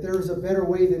me that there is a better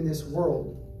way than this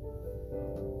world.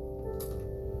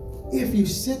 If you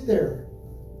sit there,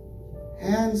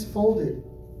 hands folded,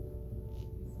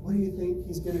 what do you think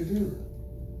he's going to do?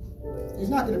 He's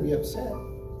not going to be upset.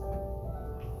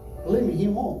 Believe me, he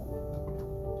won't.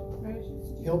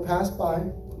 He'll pass by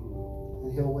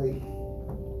and he'll wait.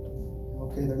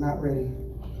 Okay, they're not ready.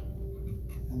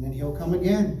 And then he'll come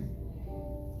again.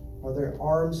 Are their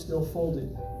arms still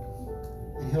folded?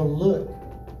 And he'll look.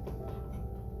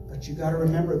 But you got to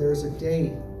remember, there's a day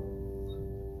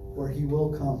where he will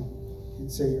come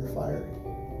and say, you're fired.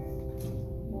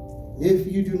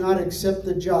 If you do not accept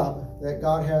the job that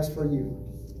God has for you,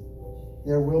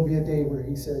 there will be a day where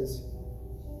he says,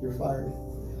 you're fired.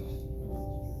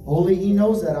 Only he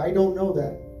knows that. I don't know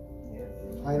that.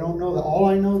 I don't know that. All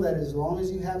I know that as long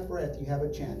as you have breath, you have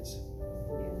a chance.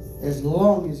 As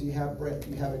long as you have breath,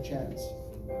 you have a chance.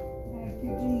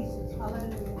 Thank you, Jesus.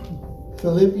 Hallelujah.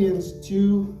 Philippians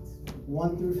 2,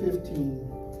 1 through 15.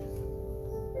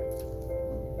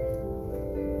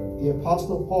 The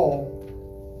Apostle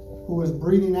Paul, who was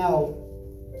breathing out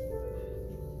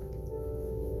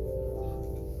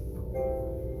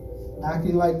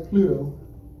acting like Pluto,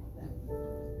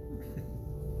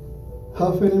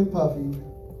 huffing and puffing,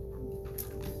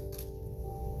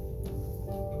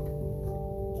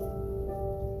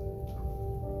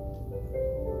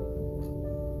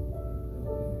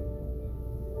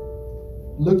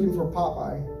 looking for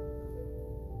Popeye,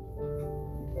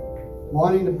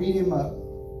 wanting to beat him up,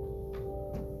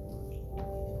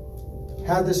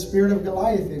 had the spirit of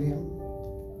Goliath in him,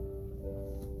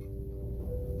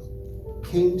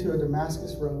 came to a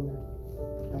Damascus road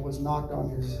and was knocked on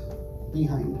his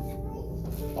behind,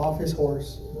 off his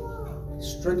horse,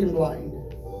 stricken blind.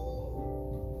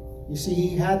 You see,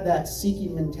 he had that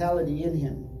seeking mentality in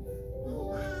him,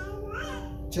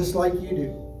 just like you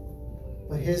do.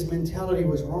 But his mentality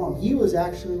was wrong. He was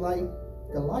actually like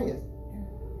Goliath.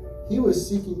 He was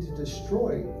seeking to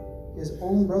destroy his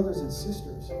own brothers and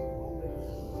sisters.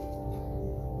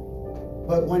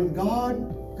 But when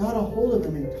God got a hold of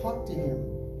him and talked to him,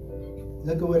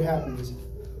 look at what happens.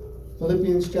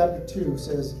 Philippians chapter 2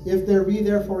 says, if there be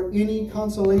therefore any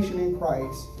consolation in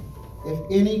Christ, if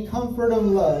any comfort of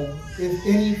love, if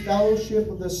any fellowship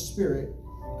of the Spirit,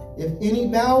 if any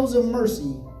bowels of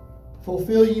mercy,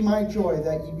 fulfill ye my joy,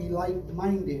 that ye be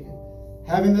like-minded,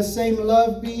 having the same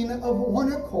love, being of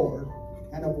one accord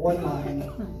and of one mind.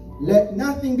 Let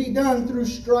nothing be done through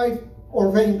strife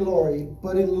or vainglory,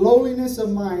 but in lowliness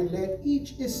of mind let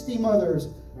each esteem others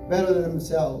better than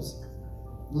themselves.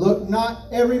 Look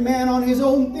not every man on his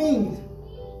own things,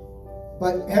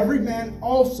 but every man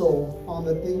also on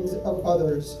the things of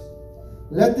others.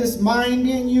 Let this mind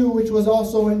be in you, which was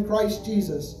also in Christ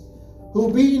Jesus,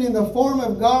 who being in the form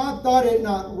of God, thought it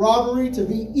not robbery to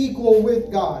be equal with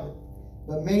God,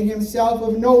 but made himself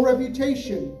of no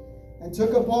reputation, and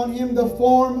took upon him the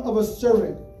form of a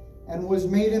servant, and was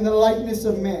made in the likeness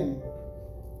of men.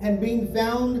 And being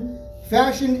found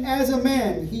fashioned as a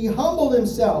man, he humbled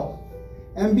himself,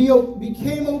 and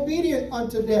became obedient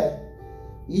unto death,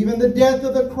 even the death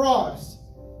of the cross.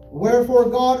 Wherefore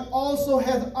God also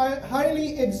hath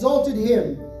highly exalted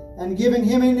him, and given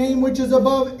him a name which is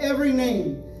above every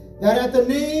name, that at the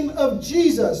name of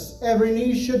Jesus every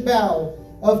knee should bow,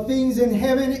 of things in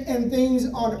heaven and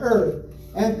things on earth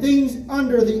and things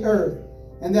under the earth,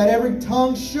 and that every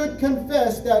tongue should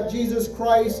confess that Jesus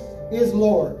Christ is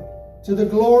Lord, to the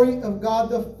glory of God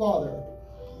the Father.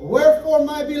 Wherefore,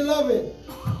 my beloved,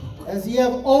 as ye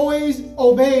have always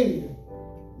obeyed,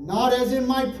 not as in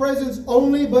my presence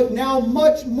only, but now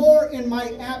much more in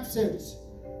my absence,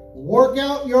 work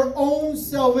out your own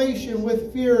salvation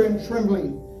with fear and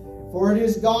trembling. For it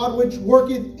is God which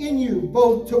worketh in you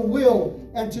both to will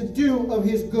and to do of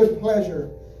his good pleasure.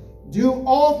 Do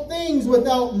all things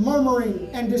without murmuring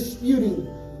and disputing,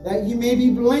 that ye may be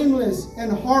blameless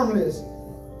and harmless,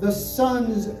 the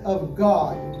sons of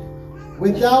God,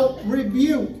 without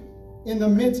rebuke, in the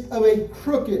midst of a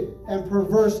crooked and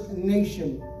perverse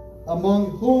nation,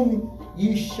 among whom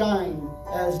ye shine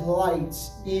as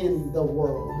lights in the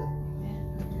world.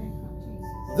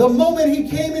 The moment he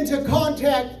came into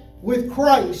contact with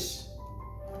Christ,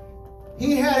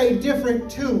 he had a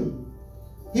different tune.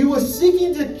 He was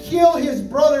seeking to kill his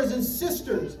brothers and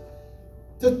sisters,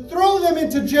 to throw them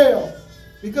into jail,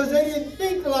 because they didn't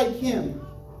think like him.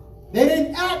 They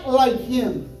didn't act like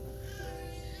him.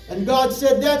 And God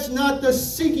said, that's not the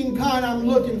seeking kind I'm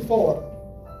looking for.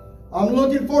 I'm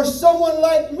looking for someone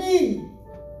like me,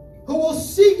 who will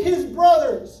seek his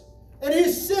brothers and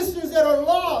his sisters that are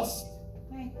lost,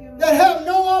 that have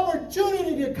no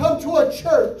opportunity to come to a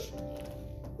church,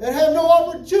 that have no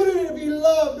opportunity to be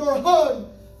loved or hugged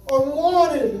or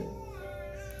wanted.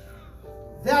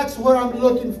 That's what I'm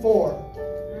looking for.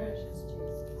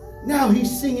 Now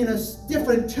he's singing a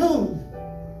different tune.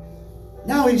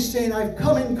 Now he's saying, I've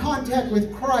come in contact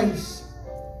with Christ.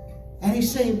 And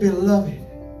he's saying, beloved.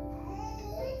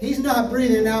 He's not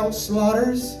breathing out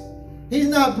slaughters. He's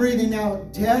not breathing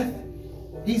out death.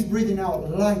 He's breathing out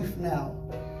life now.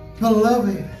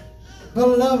 Beloved,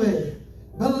 beloved,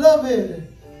 beloved,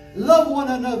 love one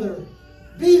another.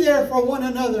 Be there for one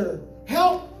another.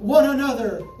 Help one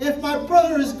another. If my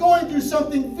brother is going through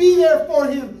something, be there for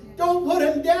him. Don't put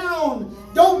him down.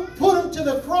 Don't put him to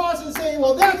the cross and say,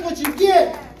 well, that's what you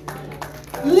get.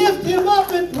 Lift him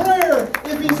up in prayer.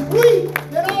 If he's weak,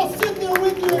 then I'll sit there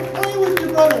with you and pray with you,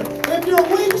 brother. If you're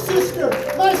weak, sister,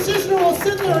 my sister will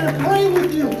sit there and pray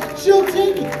with you. She'll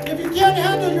take you. If you can't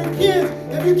handle your kids,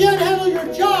 if you can't handle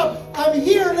your job, I'm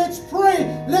here. Let's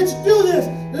pray. Let's do this.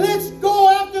 Let's go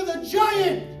after the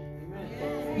giant.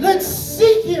 Let's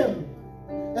seek him.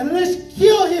 And let's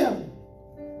kill him.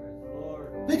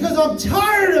 Because I'm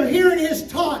tired of hearing his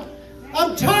taunt.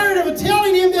 I'm tired of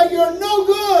telling him that you're no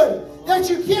good, that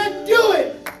you can't do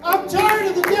it. I'm tired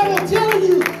of the devil telling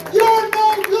you you're